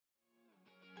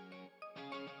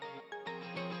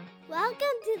Welcome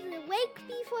to the Wake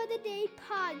Before the Day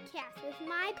podcast with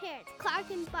my parents, Clark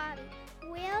and Bobby.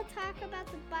 We'll talk about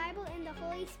the Bible and the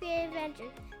Holy Spirit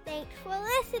adventures. Thanks for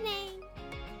listening.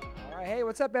 All right, hey,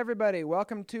 what's up, everybody?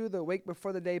 Welcome to the Wake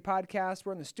Before the Day podcast.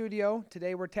 We're in the studio.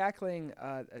 Today we're tackling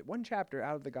one chapter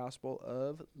out of the Gospel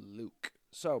of Luke.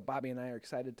 So Bobby and I are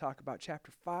excited to talk about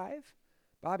chapter 5.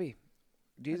 Bobby,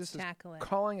 Jesus is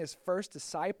calling his first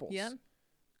disciples. Yep.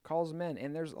 Calls them in,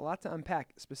 and there's a lot to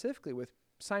unpack, specifically with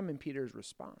Simon Peter's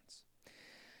response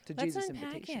to Jesus'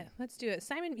 invitation. It. Let's do it.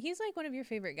 Simon, he's like one of your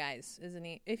favorite guys, isn't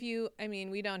he?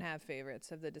 We don't have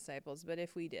favorites of the disciples, but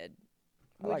if we did,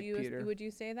 would you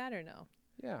say that or no?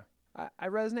 Yeah, I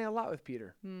resonate a lot with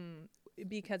Peter.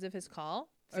 Because of his call?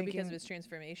 Or because of his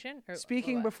transformation? Or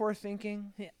speaking before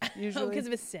thinking, usually. Because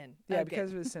of his sin. Yeah, okay.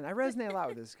 Because of his sin. I resonate a lot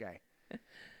with this guy.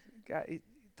 He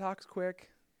talks quick,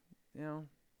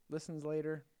 listens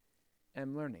later. And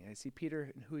I'm learning. I see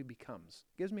Peter and who he becomes.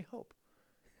 Gives me hope.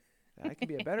 I can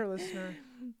be a better listener.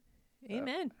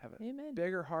 Amen. Have a Amen.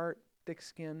 bigger heart, thick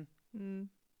skin,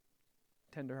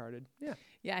 tender-hearted. Yeah.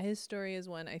 Yeah, his story is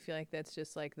one I feel like that's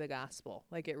just like the gospel.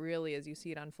 Like it really is. You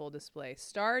see it on full display,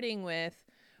 starting with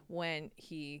when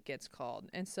he gets called.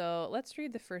 And so let's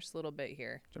read the first little bit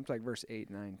here. Jump to like verse 8,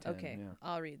 9, 10. Okay, yeah.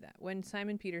 I'll read that. When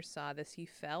Simon Peter saw this, he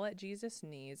fell at Jesus'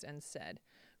 knees and said,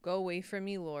 "Go away from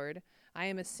me, Lord. I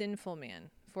am a sinful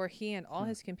man." For he and all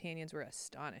his companions were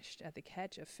astonished at the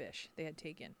catch of fish they had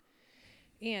taken.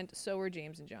 And so were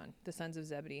James and John, the sons of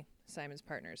Zebedee, Simon's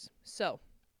partners. So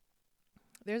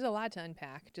there's a lot to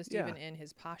unpack, just even in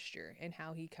his posture and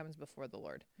how he comes before the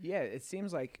Lord. Yeah, it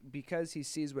seems like because he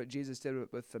sees what Jesus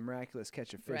did with the miraculous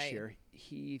catch of fish here,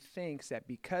 he thinks that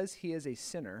because he is a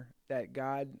sinner, that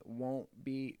God won't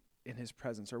be in his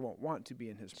presence or won't want to be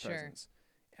in his presence.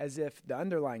 As if the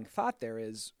underlying thought there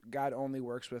is God only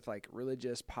works with like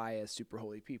religious, pious, super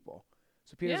holy people.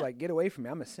 So Peter's like, get away from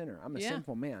me. I'm a sinner. I'm a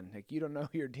sinful man. Like, you don't know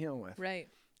who you're dealing with. Right.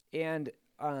 And,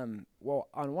 well,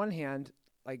 on one hand,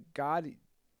 like God,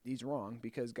 he's wrong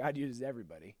because God uses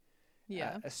everybody.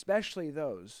 Yeah. Especially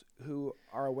those who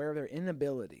are aware of their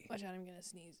inability. Watch out, I'm going to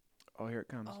sneeze. Oh, here it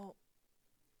comes. Oh.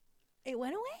 It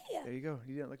went away. There you go.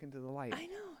 You didn't look into the light. I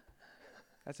know.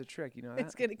 That's a trick, you know that?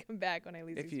 It's going to come back when I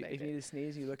least expect it. If you need to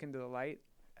sneeze, you look into the light.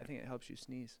 I think it helps you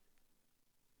sneeze.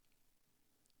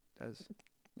 It does.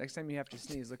 Next time you have to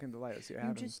sneeze, look into the light. Let's see what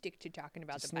happens. You just stick to talking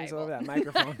about just the Bible. Sneeze over that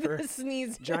microphone for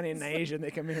sneeze. Johnny and Naisha, and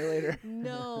they come here later.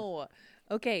 No.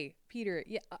 Okay, Peter.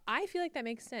 Yeah, I feel like that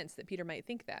makes sense that Peter might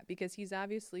think that because he's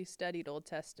obviously studied Old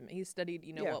Testament. He's studied,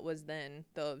 what was then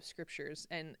the scriptures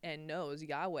and knows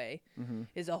Yahweh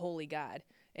is a holy God.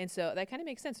 And so that kind of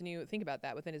makes sense when you think about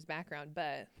that within his background,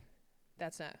 but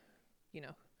that's not,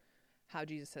 how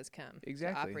Jesus has come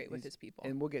to operate with his people.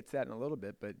 And we'll get to that in a little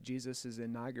bit, but Jesus is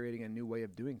inaugurating a new way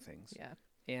of doing things. Yeah.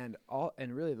 And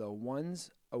really though, one's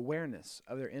awareness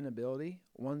of their inability,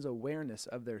 one's awareness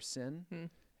of their sin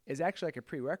is actually like a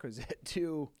prerequisite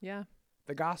to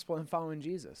the gospel and following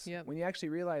Jesus. Yep. When you actually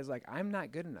realize like, I'm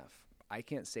not good enough. I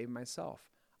can't save myself.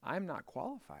 I'm not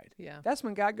qualified. Yeah. That's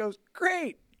when God goes,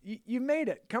 great. You made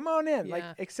it. Come on in. Yeah. Like,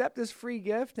 accept this free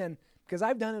gift, and because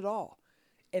I've done it all.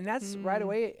 And that's right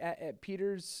away at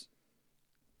Peter's,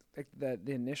 like the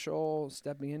initial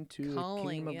stepping into the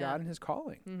kingdom of God and his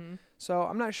calling. Mm-hmm. So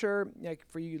I'm not sure, like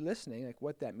for you listening, like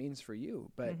what that means for you.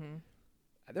 But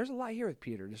there's a lot here with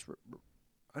Peter, just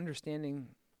understanding,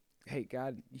 hey,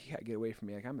 God, you got to get away from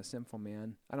me. Like, I'm a sinful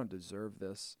man. I don't deserve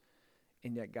this.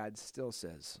 And yet God still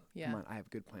says, come on, I have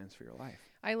good plans for your life.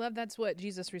 I love that's what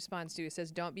Jesus responds to. He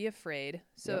says, don't be afraid.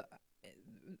 So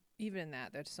even in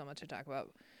that, there's so much to talk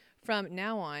about. From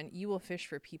now on, you will fish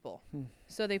for people.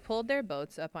 So they pulled their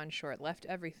boats up on shore, left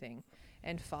everything,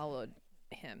 and followed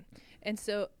him. And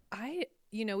so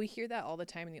we hear that all the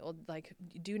time in the old, like,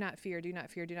 do not fear, do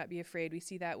not fear, do not be afraid. We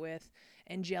see that with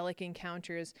angelic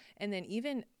encounters. And then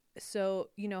even... So,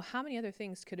 how many other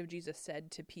things could have Jesus said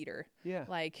to Peter? Yeah.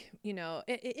 Like,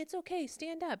 it's okay,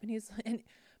 stand up.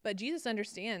 But Jesus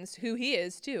understands who he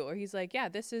is too. Or he's like,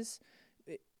 this is,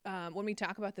 when we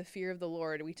talk about the fear of the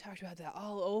Lord, we talked about that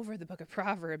all over the book of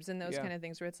Proverbs and those kind of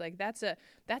things where it's like, that's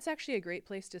actually a great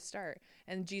place to start.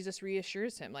 And Jesus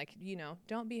reassures him, like,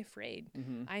 don't be afraid.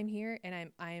 I'm here and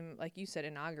I'm, like you said,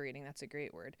 inaugurating. That's a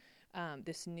great word.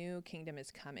 This new kingdom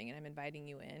is coming and I'm inviting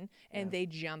you in, and they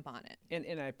jump on it.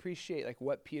 And I appreciate like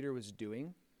what Peter was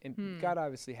doing, and God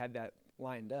obviously had that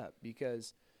lined up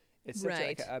because it's such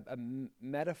like a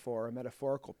metaphor, a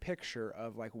metaphorical picture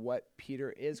of like what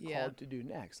Peter is called to do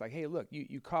next. Like, hey, look,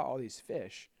 you caught all these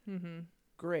fish.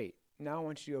 Great. Now I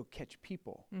want you to go catch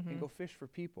people and go fish for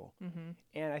people.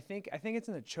 And I think it's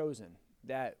in The Chosen.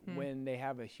 that when they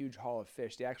have a huge haul of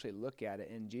fish, they actually look at it,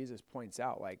 and Jesus points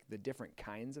out like the different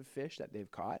kinds of fish that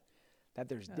they've caught, that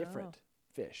there's different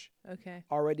fish. Okay.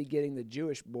 Already getting the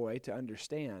Jewish boy to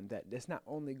understand that it's not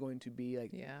only going to be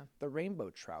like the rainbow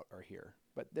trout are here,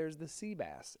 but there's the sea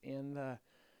bass and the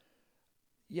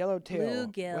yellowtail,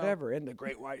 whatever, and the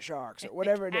great white sharks, or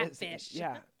whatever it is. Fish.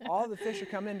 Yeah, all the fish are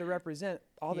coming in to represent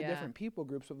all the different people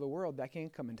groups of the world that can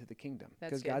come into the kingdom,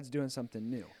 because God's doing something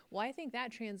new. Well, I think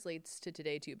that translates to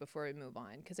today too, before we move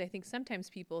on, because I think sometimes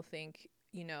people think,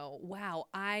 wow,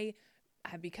 I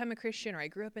have become a Christian, or I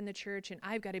grew up in the church, and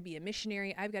I've got to be a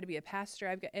missionary, I've got to be a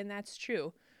pastor, and that's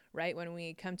true, right? When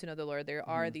we come to know the Lord, there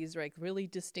are these like really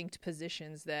distinct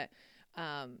positions that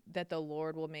the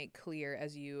Lord will make clear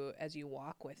as you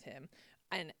walk with him.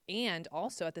 And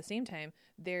also at the same time,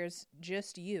 there's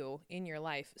just you in your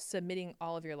life submitting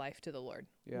all of your life to the Lord,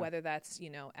 whether that's,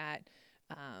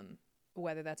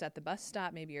 whether that's at the bus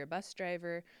stop, maybe you're a bus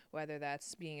driver, whether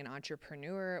that's being an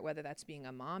entrepreneur, whether that's being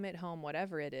a mom at home,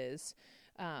 whatever it is.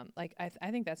 I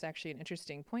think that's actually an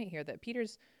interesting point here, that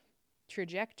Peter's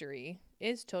trajectory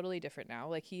is totally different now.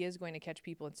 Like, he is going to catch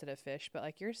people instead of fish, but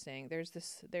like you're saying, there's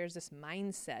this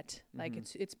mindset, like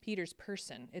it's Peter's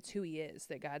person, it's who he is,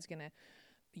 that God's going to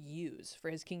use for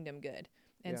his kingdom good.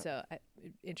 And so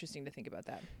interesting to think about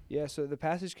that. Yeah, so the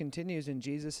passage continues, and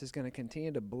Jesus is going to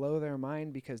continue to blow their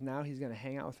mind, because now he's going to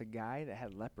hang out with a guy that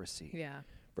had leprosy. Yeah.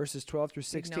 Verses 12 through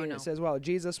 16, it says, while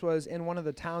Jesus was in one of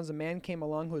the towns, a man came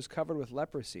along who was covered with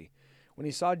leprosy. When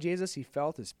he saw Jesus, he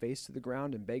fell his face to the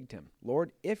ground and begged him,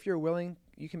 Lord, if you're willing,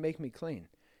 you can make me clean.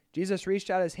 Jesus reached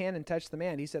out his hand and touched the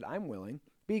man. He said, I'm willing.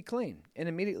 Be clean. And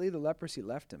immediately the leprosy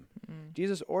left him.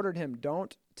 Jesus ordered him,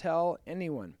 don't tell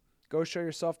anyone. Go show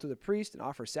yourself to the priest and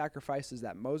offer sacrifices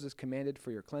that Moses commanded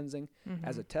for your cleansing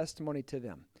as a testimony to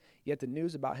them. Yet the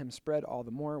news about him spread all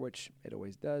the more, which it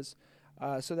always does,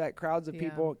 so that crowds of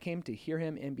people came to hear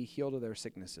him and be healed of their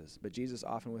sicknesses. But Jesus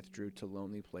often withdrew to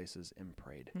lonely places and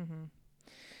prayed.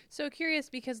 So curious,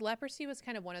 because leprosy was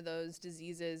kind of one of those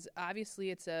diseases. Obviously,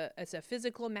 it's a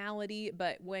physical malady,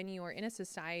 but when you were in a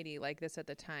society like this at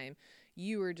the time,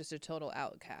 you were just a total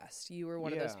outcast. You were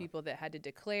one of those people that had to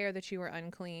declare that you were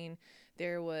unclean.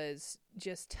 There was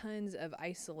just tons of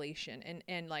isolation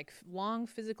and like long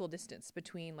physical distance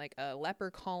between like a leper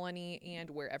colony and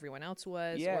where everyone else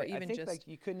was. Yeah, or even I think just like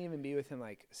you couldn't even be within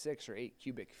like 6 or 8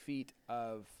 cubic feet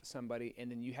of somebody,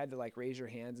 and then you had to like raise your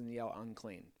hands and yell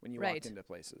unclean when you walked into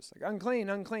places. Like unclean,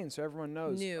 unclean, so everyone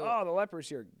knows, oh, the leper's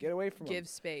here, get away from them. Give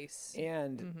space.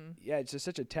 And it's just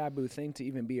such a taboo thing to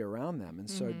even be around them. And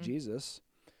so Jesus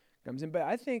comes in. But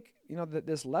I think, that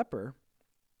this leper,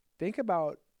 think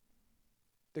about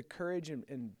the courage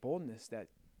and boldness that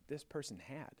this person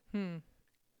had.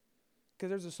 Because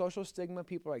there's a social stigma.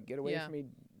 People are like, get away from me,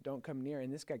 don't come near.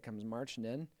 And this guy comes marching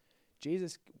in.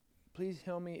 Jesus, please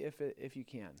heal me if you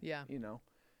can. Yeah.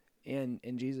 And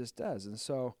Jesus does. And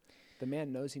so the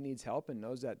man knows he needs help and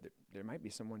knows that there might be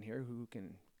someone here who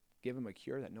can give him a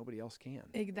cure that nobody else can.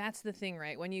 That's the thing,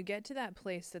 right? When you get to that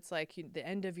place that's like the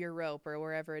end of your rope or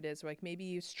wherever it is, like maybe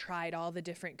you've tried all the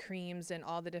different creams and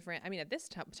all the different, at this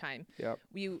time,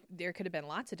 there could have been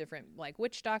lots of different, like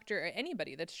witch doctor or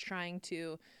anybody that's trying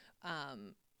to,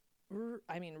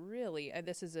 really,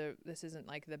 this isn't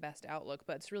like the best outlook,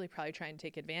 but it's really probably trying to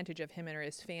take advantage of him or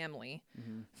his family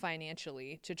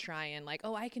financially to try and like,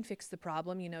 oh, I can fix the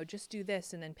problem, just do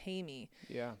this and then pay me.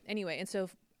 Yeah. Anyway, and so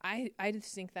I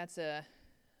just think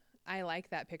I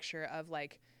like that picture of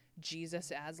like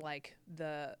Jesus as like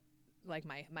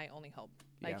my only hope.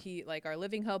 Like he, like our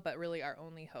living hope, but really our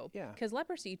only hope. Yeah. Because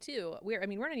leprosy too, we're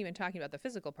not even talking about the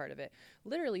physical part of it.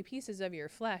 Literally pieces of your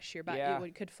flesh, your body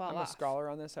could fall off. I'm a scholar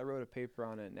on this. I wrote a paper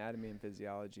on anatomy and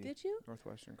physiology. Did you?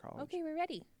 Northwestern College. Okay, we're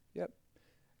ready. Yep.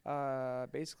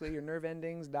 Basically your nerve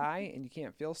endings die and you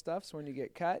can't feel stuff. So when you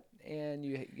get cut and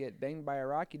you get banged by a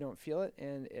rock, you don't feel it,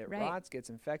 and it rots, gets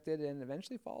infected, and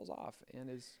eventually falls off and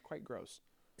is quite gross.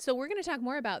 So we're going to talk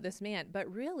more about this man,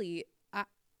 but really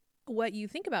what you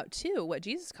think about too, what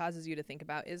Jesus causes you to think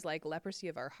about is like leprosy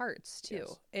of our hearts too,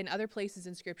 in other places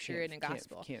in scripture and in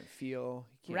gospel. Can't feel,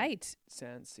 can't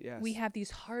sense. Yes. We have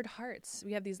these hard hearts.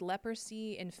 We have these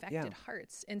leprosy infected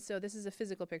hearts. And so this is a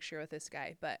physical picture with this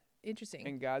guy, but interesting.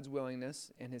 And God's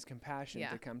willingness and his compassion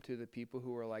to come to the people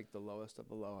who were like the lowest of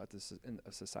the low in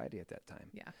society at that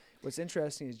time. Yeah. What's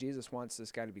interesting is Jesus wants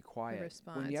this guy to be quiet.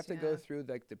 When you have to go through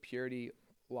like the purity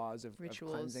laws of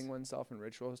cleansing oneself and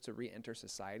rituals to re-enter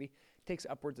society, it takes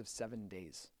upwards of 7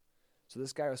 days. So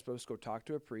this guy was supposed to go talk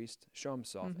to a priest, show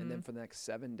himself, and then for the next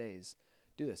 7 days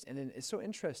do this. And then it's so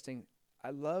interesting.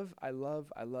 I love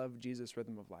Jesus'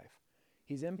 rhythm of life.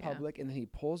 He's in public, and then he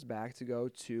pulls back to go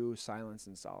to silence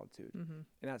and solitude. And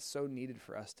that's so needed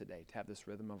for us today, to have this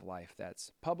rhythm of life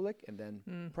that's public and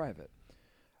then private.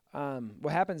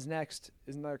 What happens next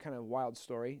is another kind of wild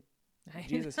story.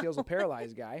 Jesus heals a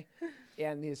paralyzed guy,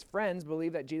 and his friends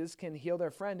believe that Jesus can heal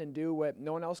their friend and do what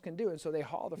no one else can do. And so they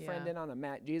haul the friend in on a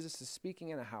mat. Jesus is speaking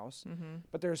in a house,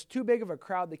 but there's too big of a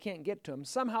crowd. They can't get to him.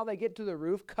 Somehow they get to the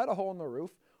roof, cut a hole in the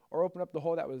roof, or open up the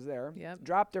hole that was there,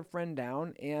 drop their friend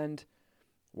down, and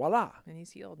voila. And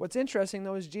he's healed. What's interesting,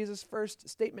 though, is Jesus' first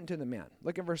statement to the man.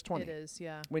 Look at verse 20. It is,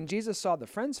 yeah. When Jesus saw the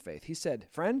friend's faith, he said,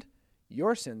 "Friend,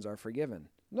 your sins are forgiven."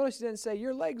 Notice he didn't say,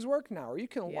 "Your legs work now," or "You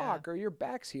can walk," or "Your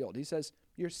back's healed." He says,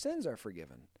 "Your sins are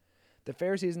forgiven." The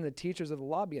Pharisees and the teachers of the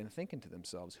law began thinking to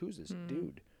themselves, "Who's this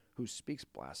dude who speaks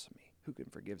blasphemy? Who can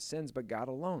forgive sins but God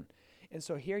alone?" And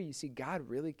so here you see God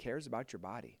really cares about your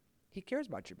body. He cares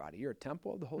about your body. You're a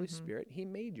temple of the Holy Spirit. He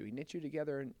made you. He knit you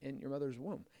together in your mother's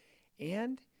womb.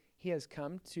 And he has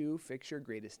come to fix your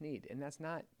greatest need. And that's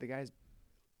not the guy's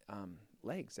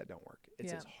legs that don't work.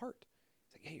 It's his heart.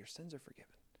 It's like, hey, your sins are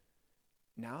forgiven.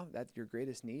 Now that your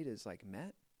greatest need is like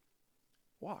met,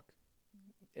 walk.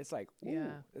 It's like,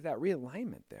 ooh, that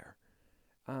realignment there.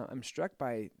 I'm struck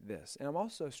by this. And I'm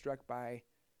also struck by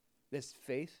this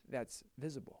faith that's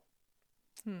visible,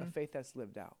 a faith that's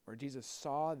lived out, where Jesus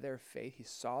saw their faith. He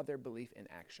saw their belief in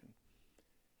action.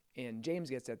 And James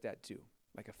gets at that too.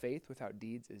 Like, a faith without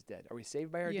deeds is dead. Are we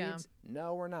saved by our deeds?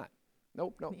 No, we're not.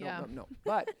 Nope.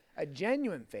 But a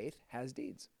genuine faith has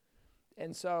deeds.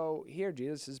 And so here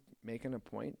Jesus is making a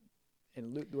point,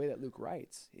 and Luke, the way that Luke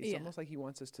writes, it's almost like he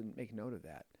wants us to make note of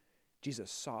that.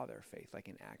 Jesus saw their faith, like,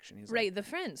 in action. He's right, like, the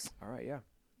friends. All right,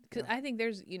 Because I think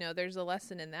there's a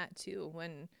lesson in that too,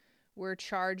 when we're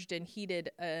charged and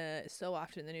heated so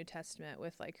often in the New Testament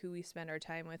with, like, who we spend our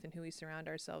time with and who we surround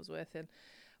ourselves with. And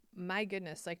my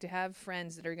goodness, like, to have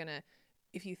friends that are going to,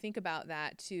 if you think about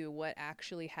that too, what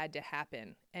actually had to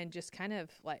happen, and just kind of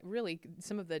like really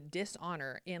some of the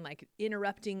dishonor in, like,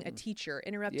 interrupting a teacher,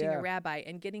 interrupting a rabbi,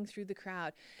 and getting through the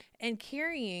crowd and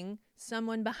carrying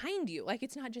someone behind you. Like,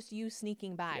 it's not just you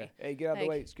sneaking by. Yeah. Hey, get out of the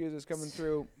way. Excuse us, coming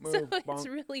through. Move. So it's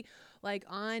really like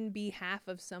on behalf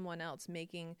of someone else,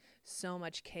 making so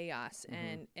much chaos.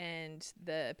 And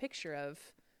the picture of,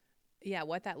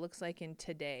 what that looks like in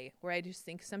today, where I just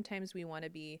think sometimes we want to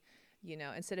be,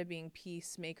 instead of being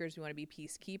peacemakers, we want to be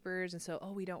peacekeepers. And so,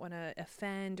 we don't want to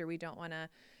offend, or we don't want to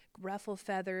ruffle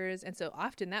feathers. And so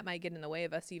often that might get in the way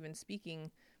of us even speaking,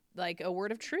 like, a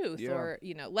word of truth, or,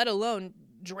 let alone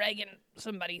dragging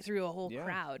somebody through a whole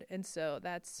crowd. And so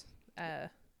that's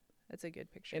a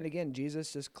good picture. And again,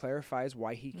 Jesus just clarifies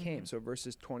why he came. So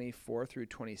verses 24 through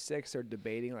 26, they're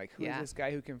debating, like, who is this guy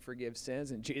who can forgive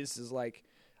sins? And Jesus is like,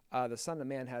 the Son of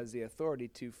Man has the authority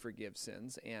to forgive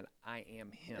sins, and I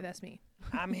am him. That's me.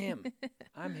 I'm him.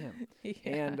 I'm him.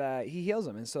 And he heals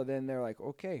them. And so then they're like,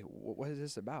 okay, what is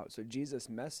this about? So Jesus'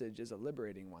 message is a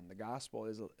liberating one. The gospel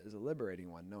is a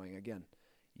liberating one, knowing, again,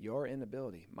 your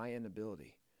inability, my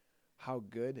inability, how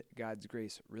good God's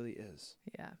grace really is.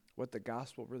 Yeah. What the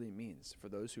gospel really means for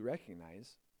those who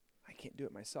recognize, I can't do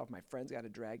it myself. My friend's got to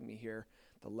drag me here.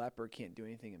 The leper can't do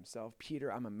anything himself.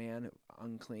 Peter, I'm a man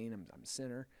unclean. I'm a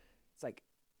sinner. It's like,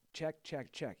 check.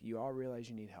 You all realize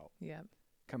you need help. Yeah.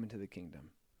 Come into the kingdom.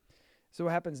 So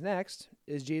what happens next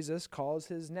is Jesus calls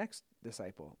his next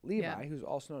disciple, Levi, who's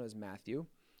also known as Matthew,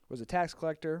 was a tax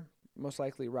collector, most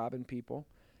likely robbing people.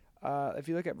 If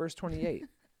you look at verse 28,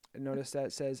 notice that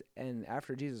it says, and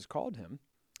after Jesus called him,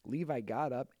 Levi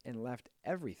got up and left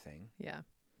everything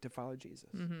to follow Jesus.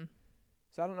 Mm-hmm.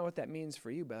 So I don't know what that means for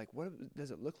you, but, like, what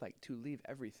does it look like to leave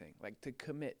everything? Like, to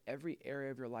commit every area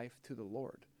of your life to the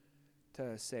Lord.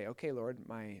 To say, okay, Lord,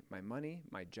 my money,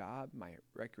 my job, my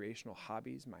recreational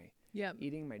hobbies, my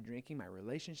eating, my drinking, my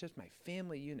relationships, my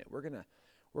family unit, we're gonna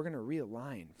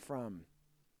realign from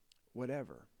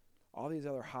whatever. All these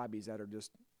other hobbies that are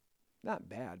just not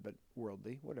bad, but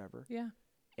worldly, whatever. Yeah.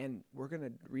 And we're going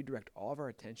to redirect all of our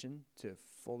attention to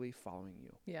fully following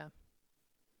you. Yeah.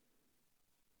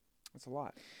 That's a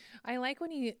lot. I like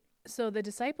when so the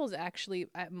disciples actually,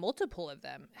 multiple of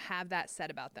them have that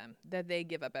said about them, that they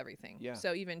give up everything. Yeah.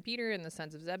 So even Peter and the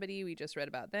sons of Zebedee, we just read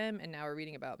about them, and now we're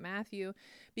reading about Matthew,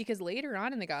 because later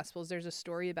on in the Gospels, there's a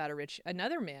story about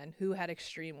another man who had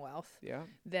extreme wealth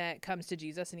that comes to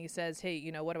Jesus, and he says,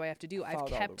 hey, what do I have to do? I've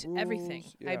kept everything.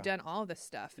 Yeah. I've done all this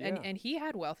stuff. Yeah. And he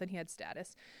had wealth and he had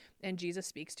status, and Jesus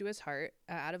speaks to his heart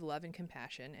out of love and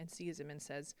compassion and sees him and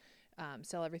says,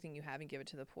 sell everything you have and give it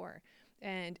to the poor.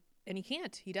 And he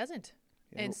can't. He doesn't.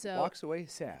 Yeah, and so walks away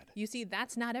sad. You see,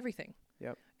 that's not everything.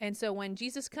 Yep. And so when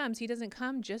Jesus comes, he doesn't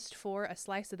come just for a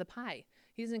slice of the pie.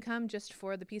 He doesn't come just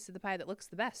for the piece of the pie that looks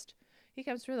the best. He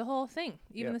comes for the whole thing,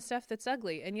 even Yep. the stuff that's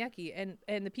ugly and yucky.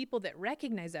 And the people that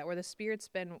recognize that, where the Spirit's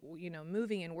been,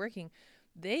 moving and working,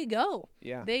 they go.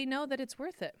 Yeah. They know that it's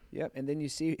worth it. Yep. And then you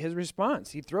see his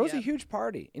response. He throws a Yep. huge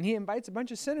party, and he invites a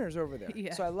bunch of sinners over there.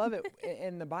 Yeah. So I love it.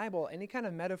 In the Bible, any kind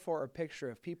of metaphor or picture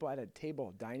of people at a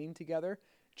table dining together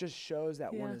just shows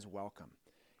that one Yeah. is welcome.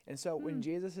 And so when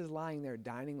Jesus is lying there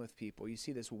dining with people, you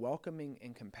see this welcoming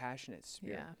and compassionate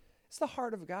spirit. Yeah. It's the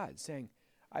heart of God saying,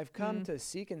 I've come to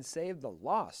seek and save the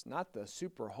lost, not the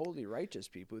super holy, righteous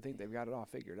people who think they've got it all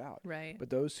figured out, Right. but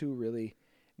those who really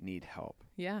need help.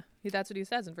 Yeah. That's what he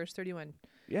says in verse 31.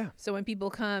 Yeah. So when people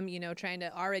come, trying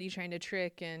to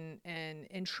trick and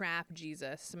entrap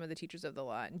Jesus, some of the teachers of the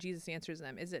law, and Jesus answers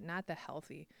them, is it not the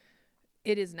healthy?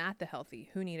 It is not the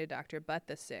healthy who need a doctor, but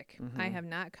the sick. I have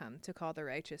not come to call the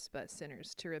righteous, but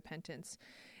sinners to repentance.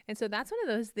 And so that's one of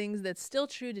those things that's still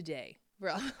true today.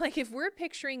 Like if we're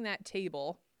picturing that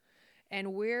table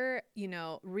and we're,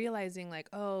 realizing like,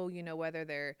 whether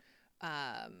they're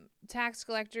tax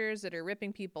collectors that are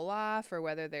ripping people off, or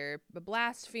whether they're a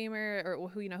blasphemer, or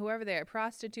whoever they are,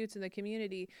 prostitutes in the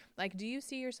community, like, do you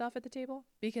see yourself at the table?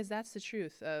 Because that's the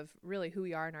truth of really who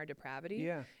we are in our depravity.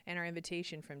 Yeah. And our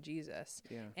invitation from Jesus.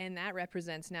 Yeah. And that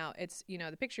represents now, it's,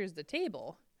 the picture is the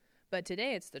table, but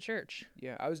today it's the church.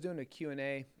 Yeah, I was doing a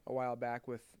Q&A a while back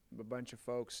with a bunch of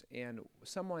folks, and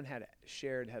someone had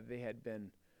shared how they had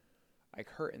been like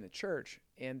hurt in the church,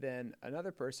 and then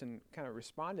another person kind of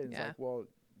responded and was Yeah. like, well,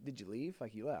 did you leave?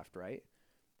 Like, you left, right?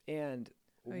 And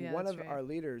yeah, one that's of right. our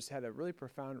leaders had a really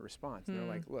profound response. And they're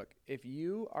like, look, if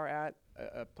you are at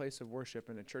a place of worship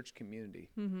in a church community,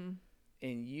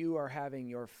 and you are having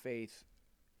your faith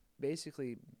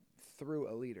basically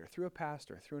through a leader, through a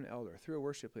pastor, through an elder, through a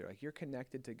worship leader, like you're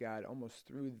connected to God almost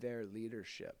through their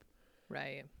leadership,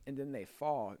 Right. and then they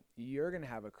fall, you're going to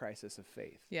have a crisis of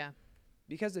faith. Yeah.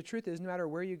 Because the truth is, no matter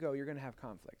where you go, you're going to have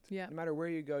conflict. Yeah. No matter where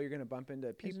you go, you're going to bump into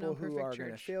There's people no who perfect are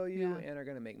going to church. fail you Yeah. and are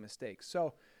going to make mistakes.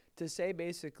 So to say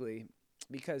basically,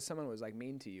 because someone was like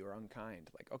mean to you or unkind,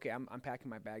 like, okay, I'm packing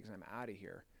my bags and I'm out of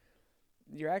here,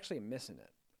 you're actually missing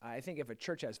it. I think if a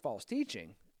church has false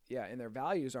teaching, and their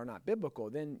values are not biblical,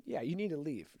 then you need to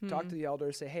leave. Talk to the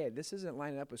elders, say, hey, this isn't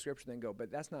lining up with Scripture, then go.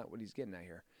 But that's not what he's getting at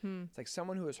here. It's like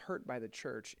someone who is hurt by the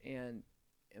church and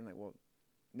like, well,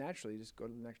 naturally just go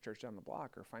to the next church down the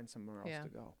block or find somewhere else to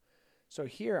go. So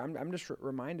here I'm just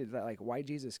reminded that like why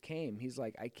Jesus came. He's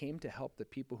like, I came to help the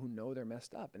people who know they're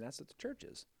messed up, and that's what the church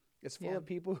is. It's full of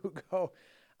people who go,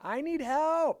 I need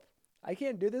help. I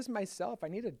can't do this myself. I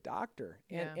need a doctor.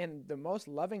 And the most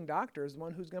loving doctor is the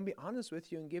one who's going to be honest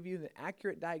with you and give you the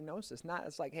accurate diagnosis. Not,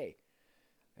 it's like, hey,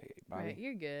 Bobby, Right,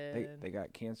 you're good. they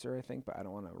got cancer, I think, but I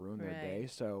don't want to ruin their day.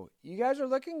 So you guys are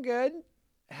looking good.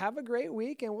 Have a great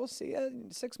week, and we'll see you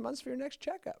in 6 months for your next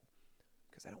checkup.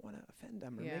 Because I don't want to offend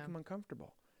them or make them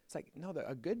uncomfortable. It's like, no,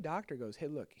 a good doctor goes, hey,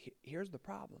 look, here's the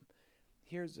problem.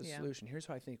 Here's the solution. Here's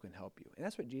how I think we can help you. And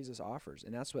that's what Jesus offers,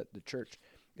 and that's what the church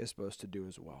is supposed to do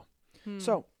as well.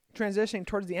 So transitioning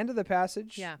towards the end of the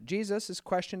passage, Jesus is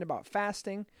questioned about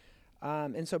fasting.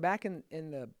 And so back in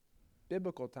the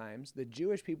biblical times, the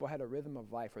Jewish people had a rhythm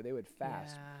of life where they would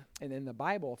fast. Yeah. And in the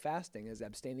Bible, fasting is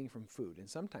abstaining from food, and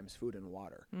sometimes food and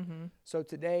water. So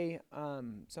today,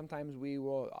 sometimes we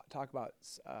will talk about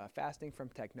fasting from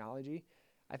technology.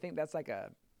 I think that's like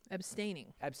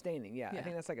Abstaining, I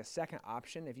think that's like a second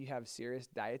option if you have serious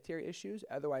dietary issues.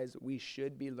 Otherwise, we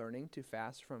should be learning to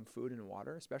fast from food and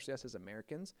water, especially us as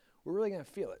Americans. We're really going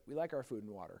to feel it. We like our food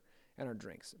and water and our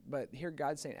drinks. But here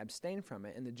God's saying abstain from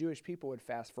it, and the Jewish people would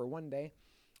fast for 1 day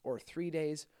or 3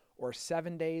 days or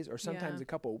 7 days or sometimes a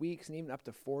couple of weeks and even up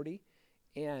to 40.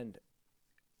 And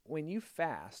when you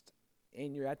fast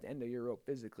and you're at the end of your rope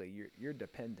physically, you're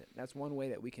dependent. That's one way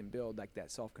that we can build like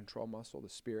that self-control muscle. The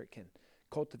Spirit can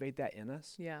cultivate that in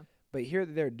us. Yeah. But here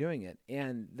they're doing it,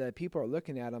 and the people are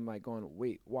looking at them like going,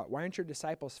 wait, why aren't your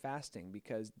disciples fasting?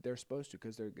 Because they're supposed to,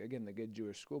 because they're, again, the good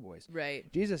Jewish schoolboys.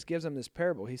 Right. Jesus gives them this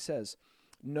parable. He says,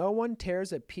 no one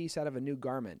tears a piece out of a new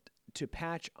garment to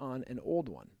patch on an old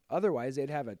one. Otherwise, they'd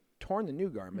have torn the new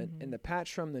garment, and the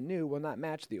patch from the new will not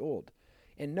match the old.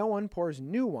 And no one pours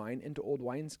new wine into old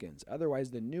wineskins.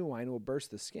 Otherwise, the new wine will burst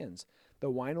the skins. The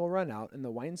wine will run out, and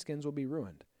the wineskins will be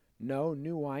ruined. No,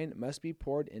 new wine must be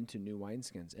poured into new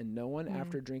wineskins, and no one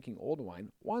after drinking old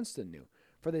wine wants the new,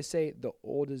 for they say the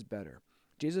old is better.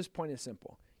 Jesus' point is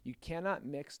simple. You cannot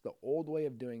mix the old way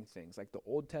of doing things, like the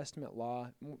Old Testament law,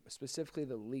 specifically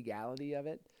the legality of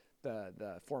it,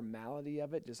 the formality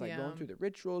of it, just like Yeah. going through the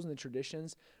rituals and the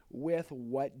traditions with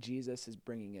what Jesus is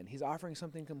bringing in. He's offering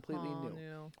something completely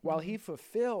new. While he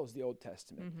fulfills the Old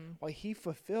Testament, while he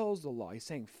fulfills the law, he's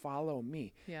saying, follow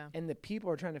me. Yeah. And the people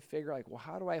are trying to figure like, well,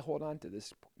 how do I hold on to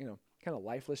this, kind of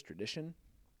lifeless tradition?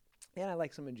 And I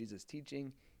like some of Jesus'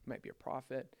 teaching. He might be a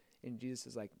prophet. And Jesus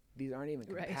is like, these aren't even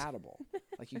compatible.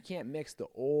 Like, you can't mix the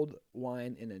old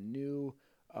wine in a new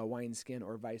wineskin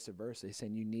or vice versa. He's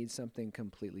saying you need something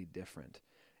completely different.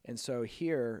 And so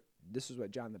here, this is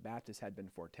what John the Baptist had been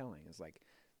foretelling, is like,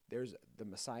 there's the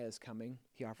Messiah is coming.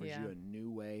 He offers you a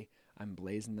new way. I'm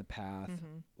blazing the path.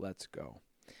 Let's go.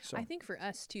 So I think for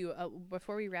us too,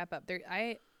 before we wrap up,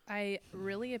 I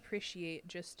really appreciate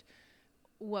just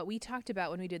what we talked about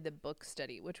when we did the book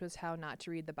study, which was how not to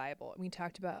read the Bible. And we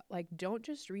talked about, like, don't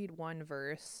just read one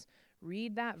verse,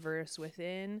 read that verse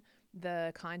within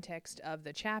the context of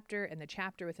the chapter, and the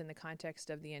chapter within the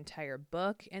context of the entire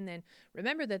book. And then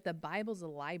remember that the Bible's a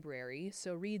library,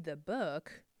 so read the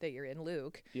book that you're in,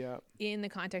 Luke, in the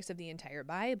context of the entire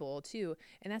Bible too.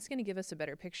 And that's going to give us a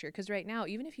better picture. Because right now,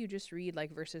 even if you just read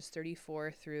like verses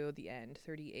 34 through the end,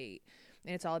 38,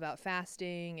 and it's all about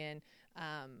fasting and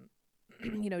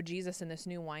Jesus in this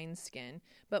new wineskin.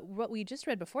 But what we just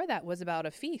read before that was about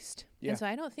a feast. And so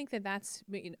I don't think that that's,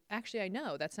 actually I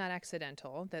know that's not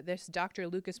accidental, that this Dr.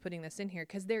 Luke is putting this in here,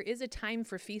 because there is a time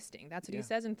for feasting. That's what he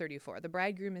says in 34. The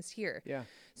bridegroom is here.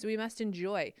 So we must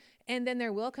enjoy. And then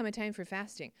there will come a time for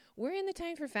fasting. We're in the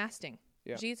time for fasting.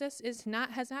 Jesus has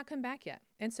not come back yet.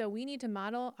 And so we need to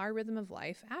model our rhythm of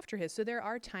life after his. So there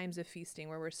are times of feasting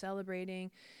where we're celebrating,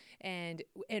 and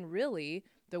really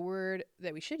the word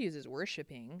that we should use is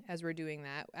worshiping as we're doing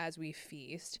that, as we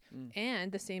feast.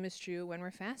 And the same is true when we're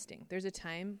fasting. There's a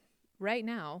time right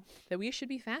now that we should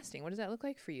be fasting. What does that look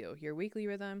like for you? Your weekly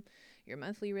rhythm, your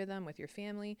monthly rhythm with your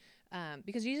family,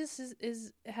 because Jesus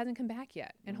hasn't come back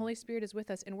yet, and Holy Spirit is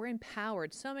with us, and we're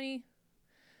empowered.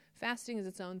 Fasting is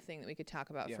its own thing that we could talk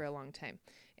about for a long time.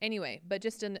 Anyway, but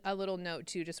just a little note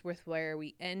too, just with where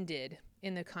we ended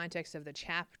in the context of the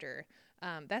chapter.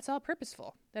 That's all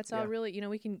purposeful. That's all really,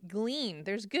 we can glean.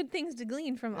 There's good things to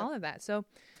glean from all of that. So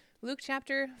Luke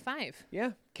chapter 5.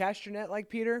 Yeah. Cast your net like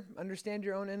Peter. Understand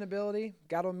your own inability.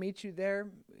 God will meet you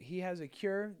there. He has a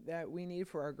cure that we need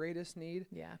for our greatest need.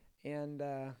 Yeah. And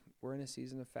we're in a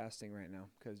season of fasting right now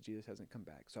because Jesus hasn't come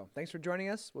back. So thanks for joining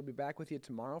us. We'll be back with you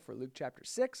tomorrow for Luke chapter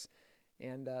 6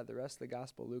 and the rest of the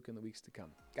Gospel of Luke in the weeks to come.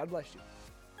 God bless you.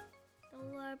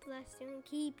 The Lord bless you and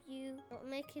keep you. Don't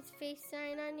make his face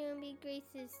shine on you and be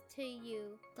gracious to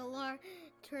you. The Lord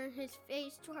turn his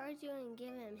face towards you and give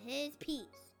him his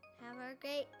peace. Have a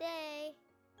great day.